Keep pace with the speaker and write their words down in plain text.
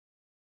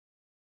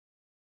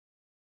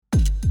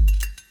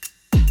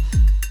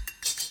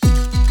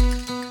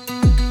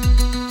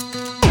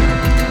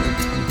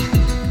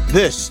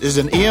This is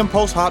an EM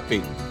Pulse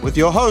Heartbeat with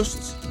your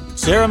hosts,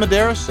 Sarah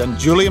Medeiros and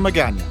Julia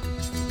Magana.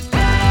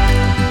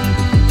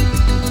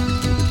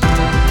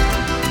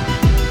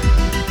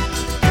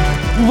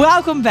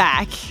 Welcome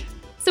back.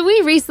 So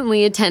we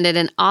recently attended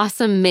an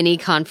awesome mini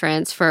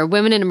conference for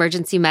women in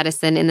emergency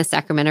medicine in the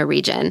Sacramento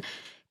region.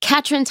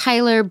 Katrin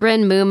Tyler,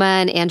 Bryn Muma,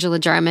 and Angela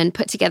Jarman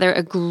put together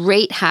a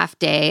great half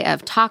day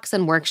of talks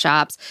and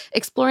workshops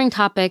exploring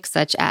topics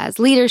such as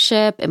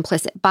leadership,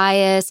 implicit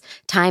bias,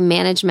 time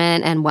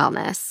management, and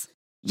wellness.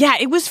 Yeah,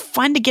 it was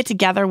fun to get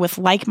together with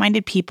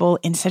like-minded people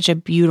in such a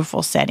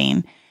beautiful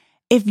setting.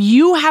 If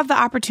you have the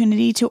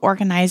opportunity to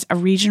organize a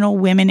regional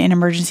women in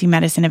emergency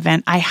medicine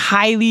event, I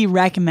highly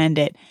recommend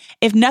it.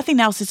 If nothing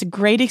else, it's a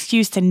great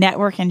excuse to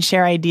network and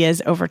share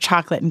ideas over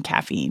chocolate and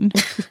caffeine.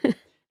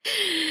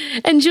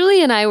 And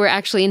Julie and I were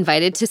actually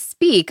invited to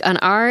speak on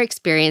our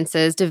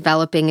experiences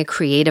developing a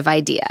creative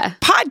idea.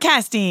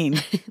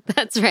 Podcasting!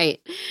 That's right.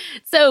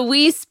 So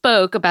we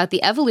spoke about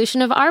the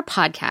evolution of our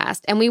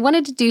podcast, and we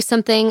wanted to do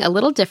something a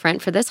little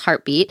different for this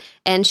heartbeat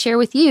and share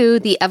with you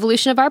the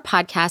evolution of our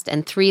podcast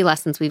and 3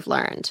 lessons we've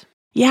learned.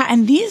 Yeah,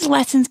 and these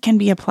lessons can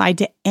be applied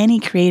to any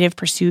creative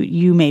pursuit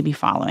you may be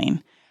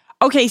following.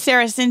 Okay,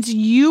 Sarah, since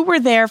you were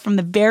there from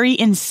the very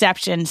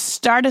inception,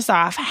 start us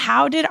off.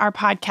 How did our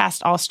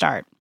podcast all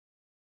start?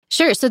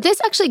 Sure. So this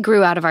actually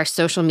grew out of our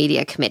social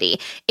media committee.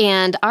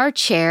 And our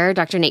chair,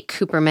 Dr. Nate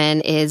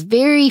Cooperman, is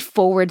very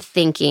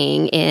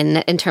forward-thinking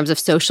in terms of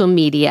social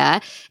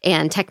media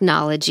and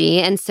technology.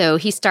 And so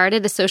he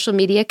started a social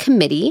media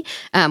committee,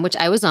 which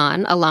I was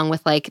on, along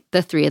with like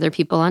the 3 other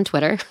people on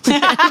Twitter.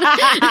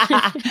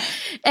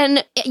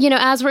 And, you know,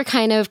 as we're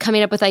kind of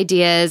coming up with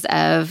ideas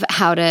of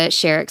how to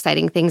share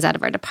exciting things out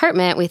of our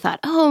department, we thought,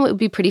 it would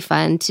be pretty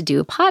fun to do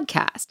a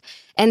podcast.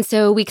 And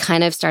so we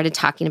kind of started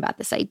talking about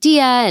this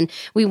idea, and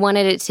we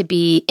wanted it to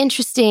be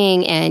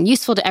interesting and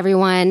useful to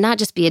everyone, not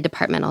just be a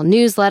departmental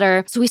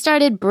newsletter. So we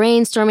started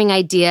brainstorming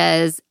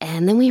ideas,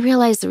 and then we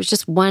realized there was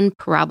just one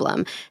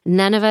problem.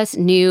 None of us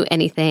knew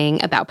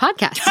anything about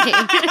podcasting.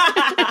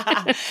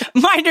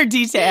 Minor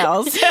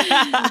details.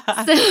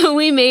 So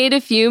we made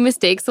a few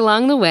mistakes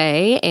along the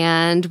way,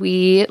 and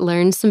we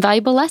learned some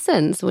valuable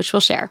lessons, which we'll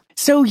share.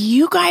 So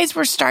you guys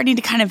were starting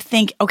to kind of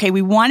think, okay,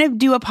 we want to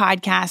do a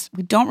podcast.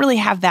 We don't really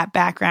have that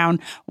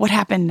background. What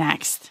happened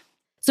next?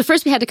 So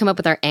first we had to come up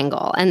with our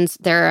angle, and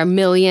there are a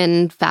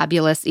million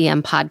fabulous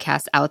EM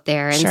podcasts out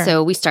there. And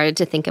so we started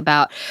to think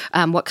about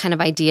what kind of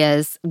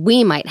ideas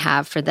we might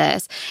have for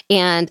this.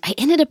 And I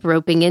ended up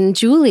roping in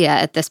Julia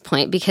at this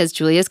point because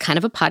Julia is kind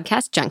of a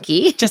podcast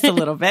junkie. Just a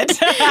little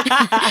bit.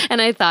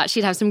 And I thought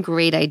she'd have some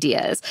great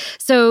ideas.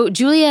 So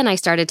Julia and I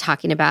started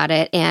talking about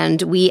it,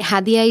 and we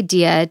had the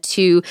idea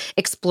to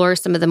explore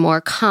some of the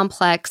more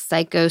complex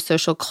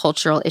psychosocial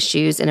cultural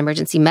issues in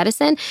emergency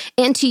medicine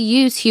and to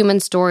use human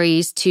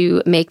stories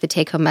to make the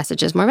take-home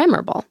messages more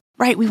memorable.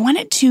 Right. We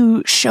wanted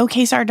to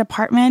showcase our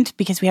department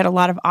because we had a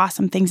lot of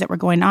awesome things that were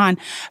going on,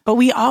 but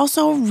we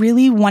also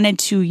really wanted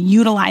to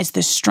utilize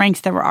the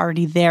strengths that were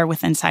already there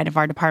within inside of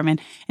our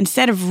department.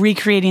 Instead of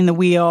recreating the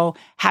wheel,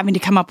 having to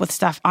come up with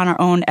stuff on our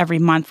own every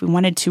month, we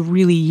wanted to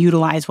really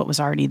utilize what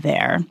was already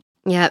there.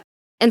 Yep.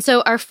 And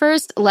so our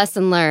first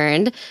lesson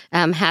learned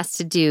has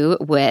to do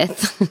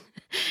with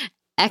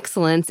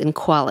excellence in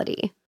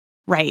quality.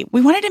 Right.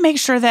 We wanted to make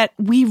sure that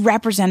we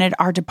represented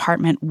our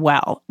department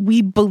well.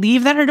 We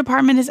believe that our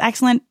department is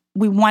excellent.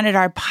 We wanted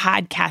our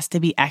podcast to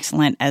be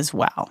excellent as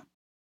well.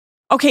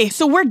 Okay,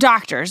 so we're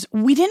doctors.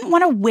 We didn't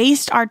want to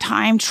waste our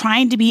time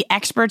trying to be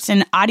experts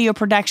in audio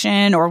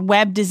production or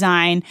web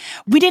design.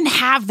 We didn't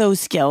have those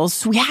skills,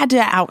 so we had to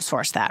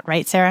outsource that,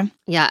 right, Sarah?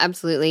 Yeah,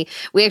 absolutely.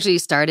 We actually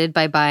started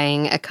by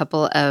buying a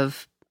couple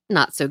of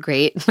not so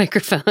great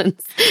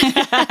microphones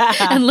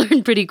and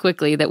learned pretty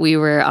quickly that we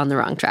were on the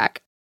wrong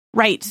track.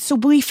 Right. So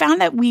we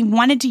found that we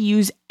wanted to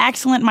use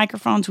excellent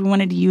microphones. We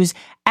wanted to use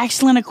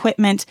excellent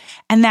equipment,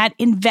 and that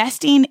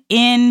investing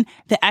in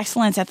the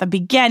excellence at the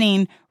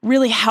beginning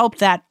really helped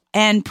that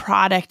end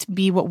product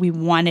be what we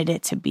wanted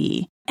it to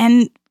be.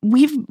 And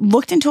we've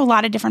looked into a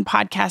lot of different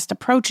podcast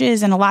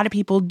approaches, and a lot of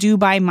people do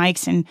buy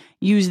mics and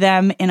use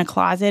them in a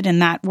closet,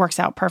 and that works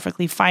out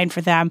perfectly fine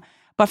for them.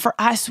 But for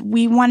us,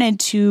 we wanted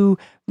to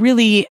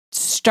really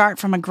start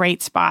from a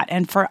great spot.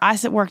 And for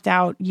us, it worked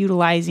out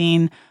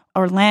utilizing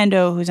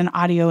Orlando, who's an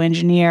audio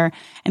engineer,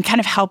 and kind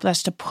of helped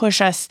us to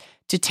push us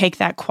to take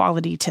that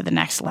quality to the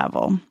next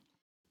level.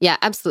 Yeah,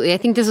 absolutely. I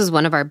think this was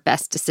one of our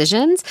best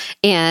decisions.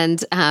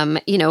 And,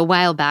 a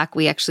while back,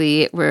 we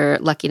actually were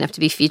lucky enough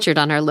to be featured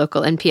on our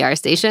local NPR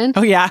station.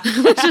 Oh, yeah.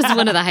 Which was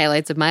one of the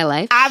highlights of my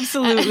life.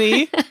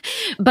 Absolutely.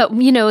 But,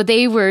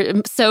 they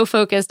were so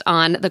focused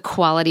on the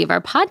quality of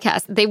our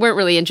podcast. They weren't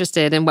really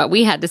interested in what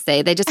we had to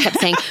say. They just kept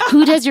saying,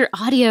 who does your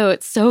audio?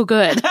 It's so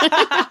good.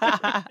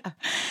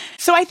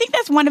 So I think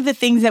that's one of the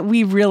things that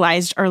we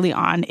realized early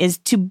on is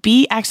to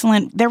be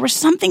excellent. There were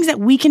some things that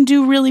we can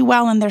do really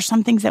well, and there's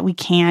some things that we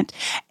can't.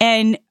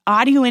 And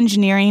audio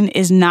engineering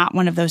is not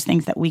one of those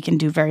things that we can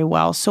do very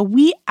well. So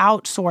we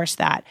outsource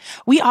that.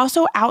 We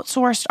also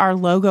outsourced our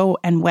logo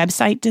and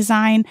website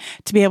design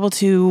to be able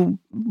to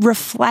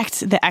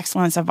reflect the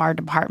excellence of our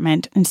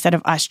department instead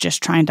of us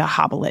just trying to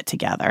hobble it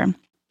together.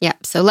 Yeah.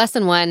 So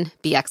lesson 1,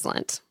 be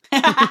excellent.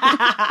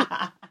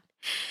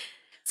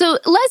 So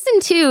lesson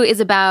 2 is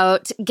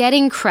about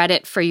getting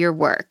credit for your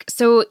work.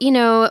 So,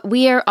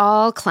 we are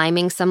all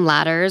climbing some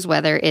ladders,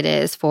 whether it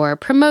is for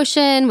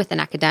promotion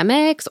within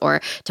academics or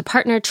to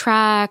partner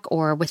track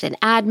or within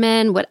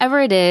admin,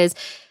 whatever it is.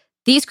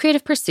 These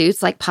creative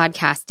pursuits like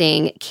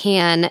podcasting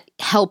can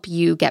help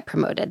you get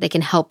promoted. They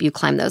can help you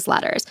climb those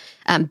ladders,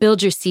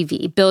 build your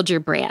CV, build your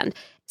brand.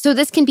 So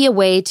this can be a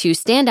way to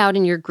stand out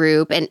in your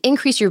group and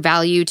increase your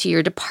value to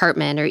your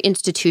department or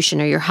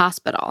institution or your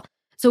hospital.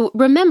 So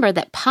remember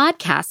that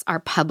podcasts are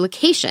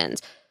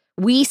publications.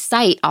 We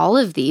cite all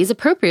of these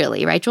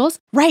appropriately, right, Jules?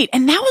 Right.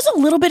 And that was a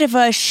little bit of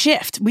a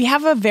shift. We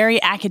have a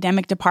very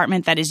academic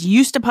department that is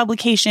used to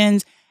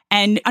publications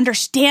and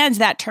understands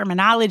that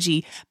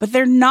terminology, but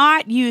they're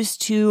not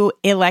used to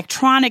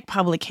electronic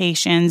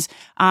publications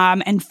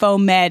and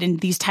FOMED and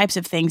these types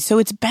of things. So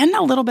it's been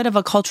a little bit of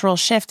a cultural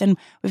shift, and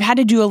we've had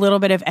to do a little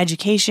bit of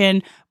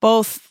education,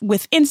 both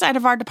with inside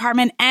of our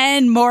department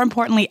and more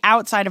importantly,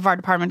 outside of our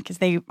department,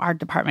 because our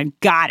department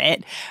got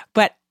it.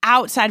 But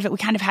outside of it, we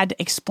kind of had to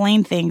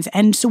explain things.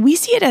 And so we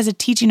see it as a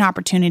teaching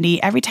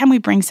opportunity. Every time we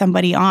bring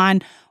somebody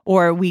on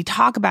or we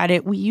talk about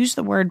it, we use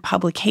the word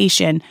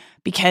publication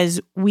because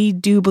we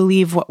do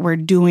believe what we're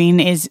doing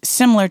is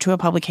similar to a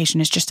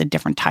publication. It's just a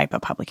different type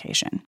of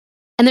publication.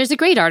 And there's a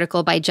great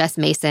article by Jess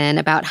Mason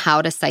about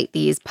how to cite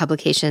these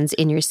publications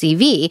in your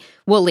CV.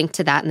 We'll link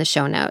to that in the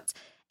show notes.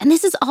 And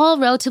this is all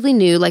relatively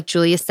new, like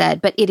Julia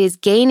said, but it is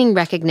gaining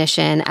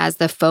recognition as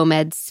the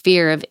FOMED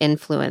sphere of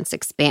influence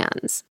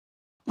expands.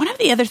 One of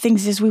the other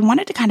things is we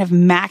wanted to kind of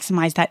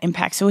maximize that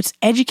impact. So it's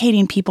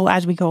educating people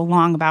as we go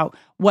along about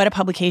what a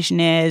publication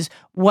is,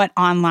 what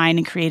online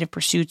and creative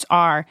pursuits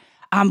are.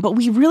 But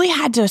we really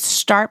had to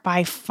start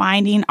by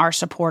finding our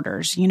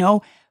supporters,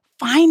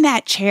 find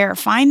that chair,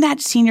 find that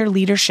senior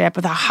leadership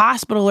of the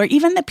hospital or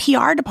even the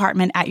PR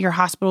department at your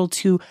hospital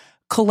to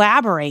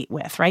collaborate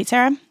with, right,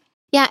 Sarah?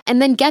 Yeah,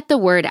 and then get the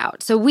word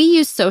out. So we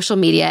use social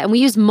media and we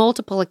use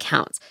multiple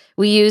accounts.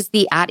 We use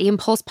the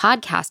 @eImpulse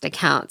podcast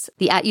accounts,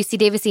 the @UC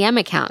Davis EM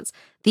accounts,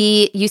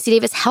 the UC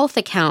Davis Health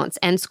accounts,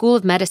 and School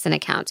of Medicine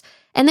accounts.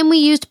 And then we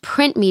used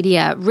print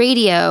media,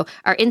 radio,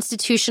 our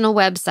institutional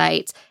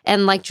websites,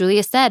 and like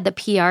Julia said, the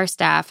PR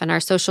staff and our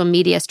social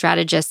media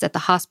strategists at the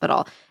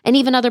hospital, and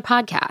even other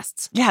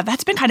podcasts. Yeah,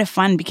 that's been kind of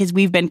fun because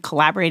we've been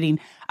collaborating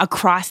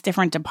across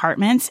different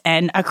departments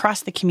and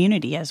across the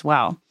community as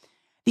well.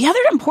 The other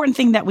important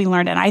thing that we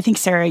learned, and I think,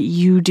 Sarah,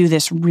 you do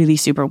this really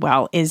super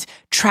well, is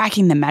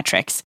tracking the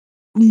metrics.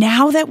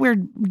 Now that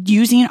we're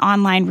using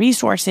online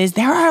resources,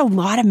 there are a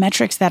lot of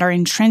metrics that are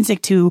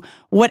intrinsic to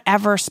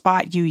whatever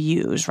spot you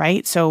use,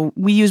 right? So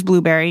we use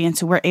Blueberry, and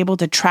so we're able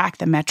to track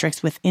the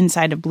metrics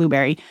inside of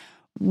Blueberry.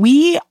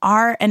 We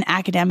are an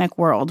academic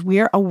world.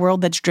 We're a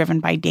world that's driven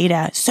by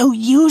data. So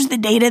use the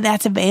data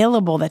that's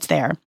available that's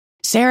there.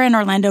 Sarah and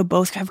Orlando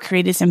both have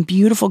created some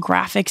beautiful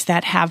graphics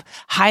that have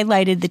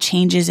highlighted the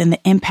changes and the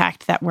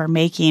impact that we're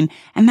making.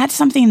 And that's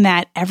something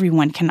that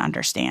everyone can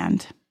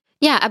understand.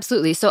 Yeah,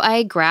 absolutely. So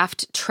I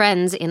graphed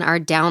trends in our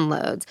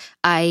downloads.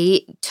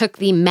 I took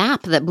the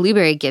map that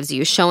Blueberry gives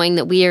you, showing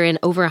that we are in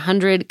over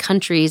 100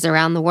 countries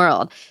around the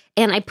world.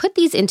 And I put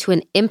these into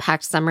an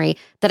impact summary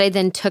that I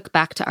then took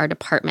back to our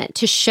department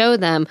to show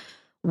them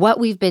what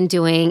we've been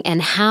doing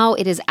and how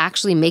it is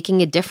actually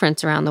making a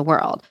difference around the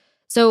world.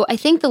 So I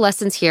think the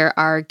lessons here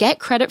are get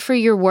credit for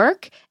your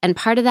work, and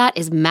part of that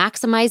is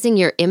maximizing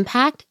your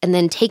impact and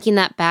then taking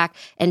that back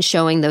and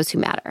showing those who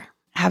matter.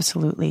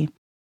 Absolutely.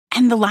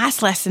 And the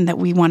last lesson that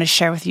we want to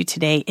share with you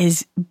today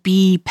is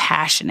be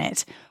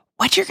passionate.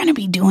 What you're going to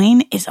be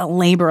doing is a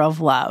labor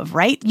of love,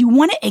 right? You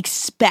want to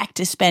expect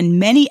to spend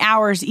many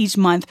hours each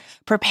month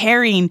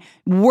preparing,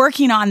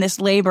 working on this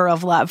labor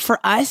of love. For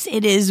us,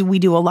 it is, we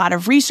do a lot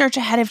of research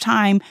ahead of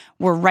time.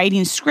 We're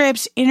writing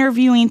scripts,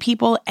 interviewing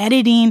people,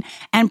 editing,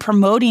 and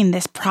promoting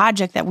this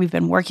project that we've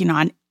been working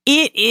on.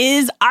 It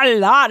is a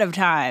lot of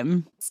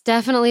time. It's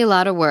definitely a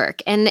lot of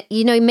work. And,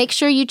 make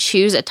sure you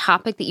choose a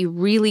topic that you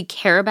really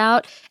care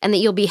about and that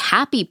you'll be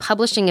happy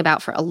publishing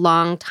about for a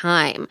long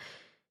time.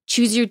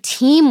 Choose your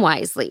team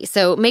wisely.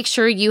 So make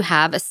sure you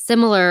have a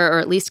similar or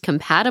at least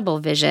compatible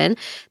vision,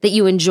 that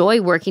you enjoy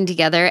working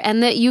together,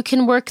 and that you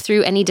can work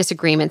through any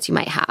disagreements you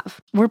might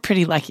have. We're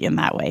pretty lucky in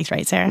that way,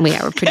 right, Sarah?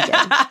 Yeah, we're pretty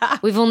good.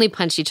 We've only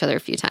punched each other a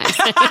few times.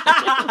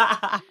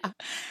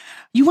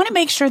 You want to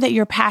make sure that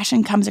your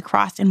passion comes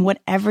across in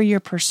whatever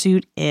your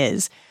pursuit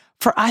is.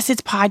 For us,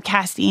 it's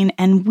podcasting,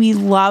 and we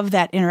love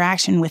that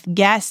interaction with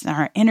guests and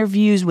our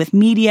interviews with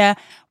media.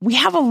 We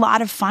have a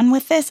lot of fun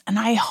with this, and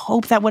I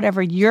hope that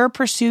whatever your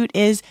pursuit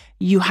is,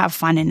 you have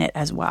fun in it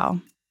as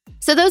well.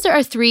 So those are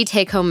our 3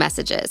 take-home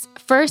messages.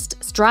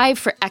 First, strive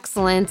for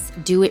excellence,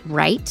 do it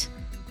right.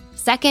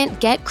 Second,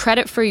 get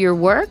credit for your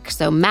work,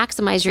 so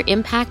maximize your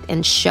impact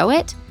and show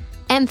it.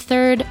 And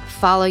third,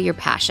 follow your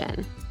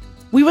passion.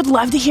 We would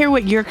love to hear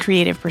what your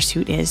creative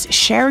pursuit is.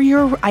 Share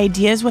your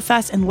ideas with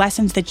us and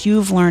lessons that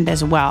you've learned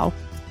as well.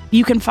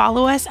 You can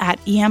follow us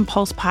at EM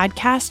Pulse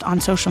Podcast on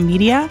social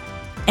media,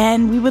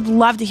 and we would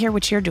love to hear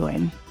what you're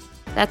doing.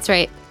 That's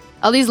right.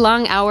 All these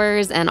long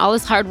hours and all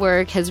this hard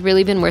work has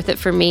really been worth it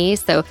for me,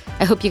 so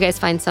I hope you guys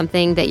find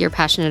something that you're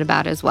passionate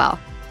about as well.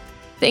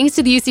 Thanks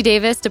to the UC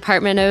Davis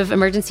Department of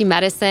Emergency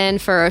Medicine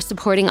for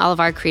supporting all of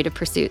our creative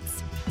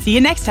pursuits. See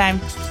you next time.